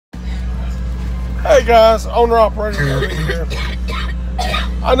Hey guys, owner operator here.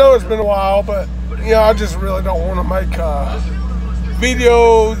 I know it's been a while, but I just really don't want to make a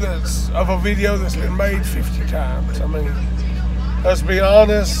video that's been made 50 times. I mean, let's be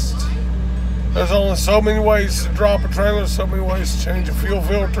honest. There's only so many ways to drop a trailer, so many ways to change a fuel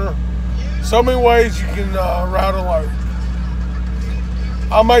filter, so many ways you can route a load.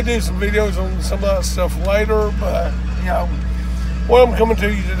 I might do some videos on some of that stuff later, but what I'm coming to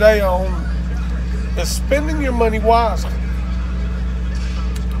you today on is spending your money wisely.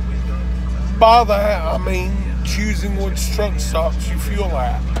 By that, I mean choosing which truck stops you fuel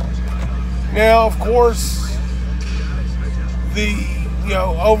at. Now, of course, the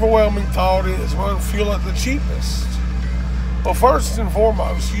overwhelming thought is, well, fuel at the cheapest. Well, first and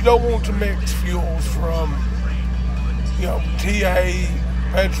foremost, you don't want to mix fuels from TA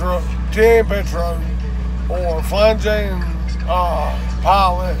and Petro, or Flying J and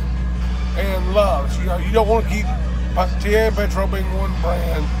Pilot and Loves. You don't want to keep TA and Petro being one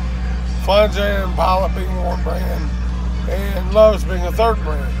brand, Flying J and Pilot being one brand, and Loves being a third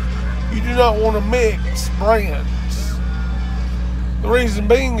brand. You do not want to mix brands. The reason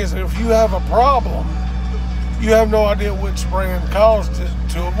being is if you have a problem, you have no idea which brand caused it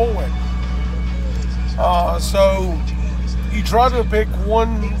to avoid. So you try to pick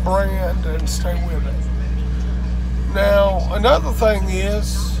one brand and stay with it. Now, another thing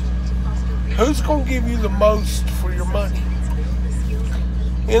is, who's going to give you the most for your money?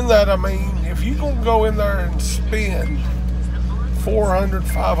 In that, I mean, if you're going to go in there and spend $400,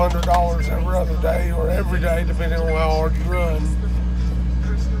 $500 every other day or every day, depending on how hard you run,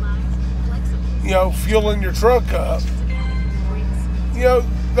 fueling your truck up, there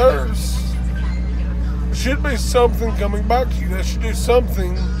should be something coming back to you. They should do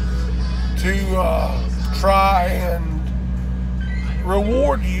something to try and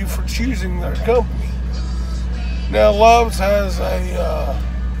reward you for choosing their company. Now, Loves has a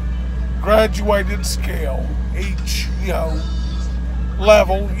graduated scale. Each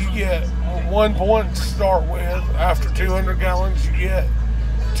level, you get 1 point to start with. After 200 gallons, you get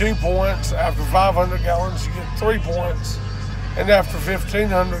 2 points. After 500 gallons, you get 3 points. And after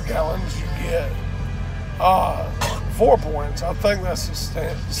 1,500 gallons, you get 4 points. I think that's the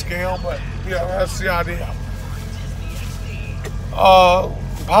scale, but that's the idea.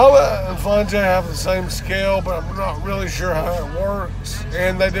 Pilot and Flying J have the same scale, but I'm not really sure how it works.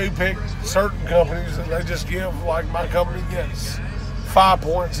 And they do pick certain companies that they just give, like my company gets 5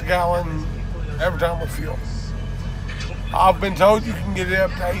 points a gallon every time we fuel. I've been told you can get it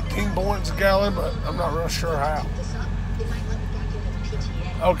up to 18 points a gallon, but I'm not real sure how.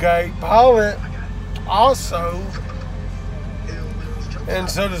 Okay, Pilot also, and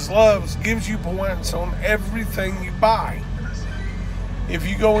so does Loves, gives you points on everything you buy. If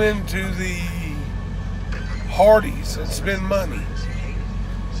you go into the Hardee's and spend money,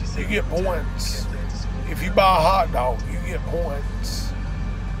 you get points. If you buy a hot dog, you get points.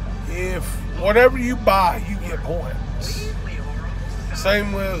 If whatever you buy, you get points.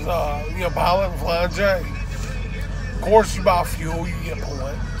 Same with Pilot and Flying J. Of course, you buy fuel, you get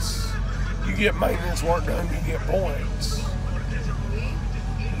points. You get maintenance work done, you get points.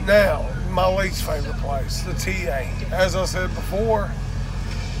 Now, my least favorite place, the TA. As I said before,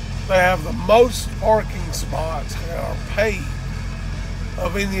 they have the most parking spots that are paid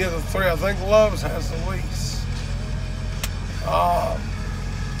of any of the three. I think Loves has the least.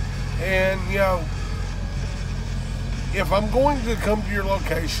 If I'm going to come to your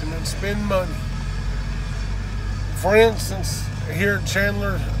location and spend money, for instance, here in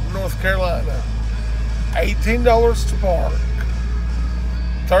Chandler, North Carolina, $18 to park,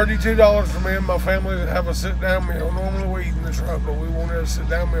 $32 for me and my family to have a sit-down meal. Normally we eat in the truck, but we wanted a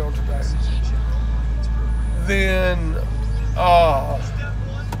sit-down meal today. Then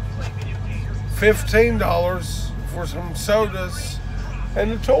 $15 for some sodas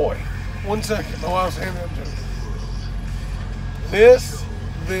and a toy. 1 second, my wife's handing them to me. This,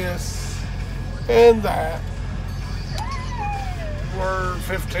 and that were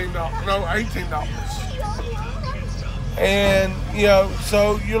 $15, no, $18. And,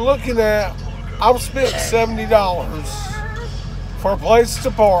 so you're looking at, I've spent $70 for a place to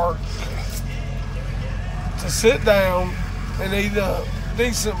park, to sit down and eat a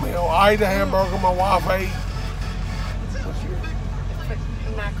decent meal. I ate a hamburger, my wife ate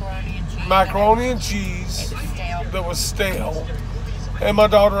macaroni and cheese that was stale. And my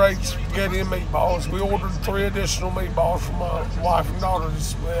daughter ate spaghetti and meatballs. We ordered 3 additional meatballs for my wife and daughter to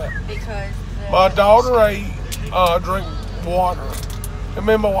split. My daughter ate drink water, and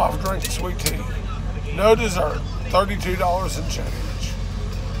me and my wife drank sweet tea. No dessert, $32 and change.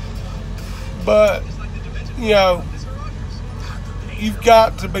 But, you know, you've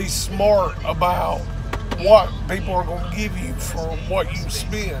got to be smart about what people are going to give you for what you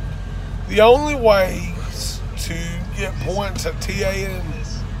spend. The only ways to get points at TA and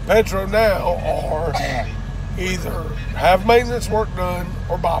Petro now are either have maintenance work done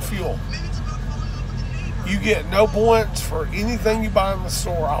or buy fuel. You get no points for anything you buy in the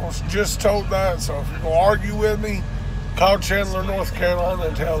store. I was just told that, so if you're going to argue with me, call Chandler, North Carolina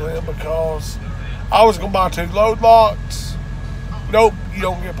and tell them, because I was going to buy 2 load lots. Nope, you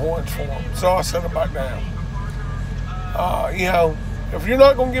don't get points for them. So I sent them back down. You know, if you're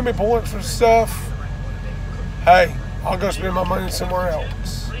not going to give me points for stuff, hey, I'll go spend my money somewhere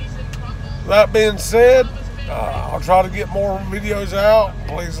else. That being said, I'll try to get more videos out.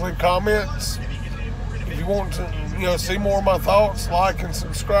 Please leave comments. If you want to, you know, see more of my thoughts, like and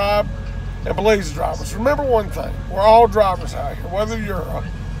subscribe. And please, drivers, remember one thing. We're all drivers out here. Whether you're a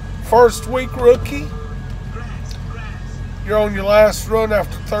first week rookie, you're on your last run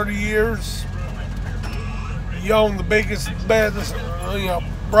after 30 years, you own the biggest, baddest, you know,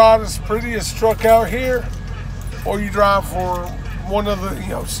 brightest, prettiest truck out here, or you drive for one of the, you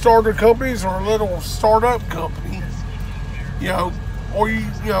know, starter companies or a little startup company, you know, or you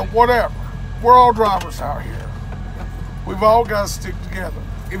know, whatever. We're all drivers out here. We've all got to stick together.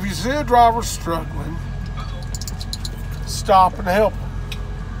 If you see a driver struggling, stop and help them.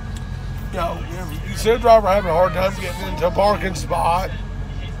 You know, if you see a driver having a hard time getting into a parking spot,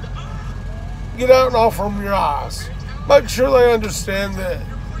 get out and offer them your eyes. Make sure they understand that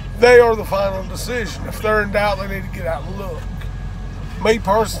they are the final decision. If they're in doubt, they need to get out and look. Me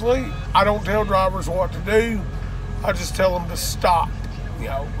personally, I don't tell drivers what to do. I just tell them to stop. You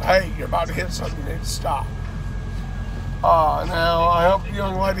know, hey, you're about to hit something, you need to stop. Now, I helped the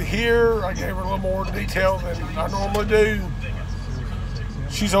young lady here. I gave her a little more detail than I normally do.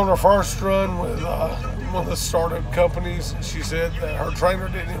 She's on her first run with one of the startup companies, and she said that her trainer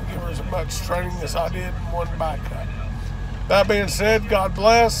didn't even give her as much training as I did in one backup. That being said, God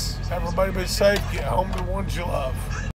bless. Everybody be safe. Get home to the ones you love.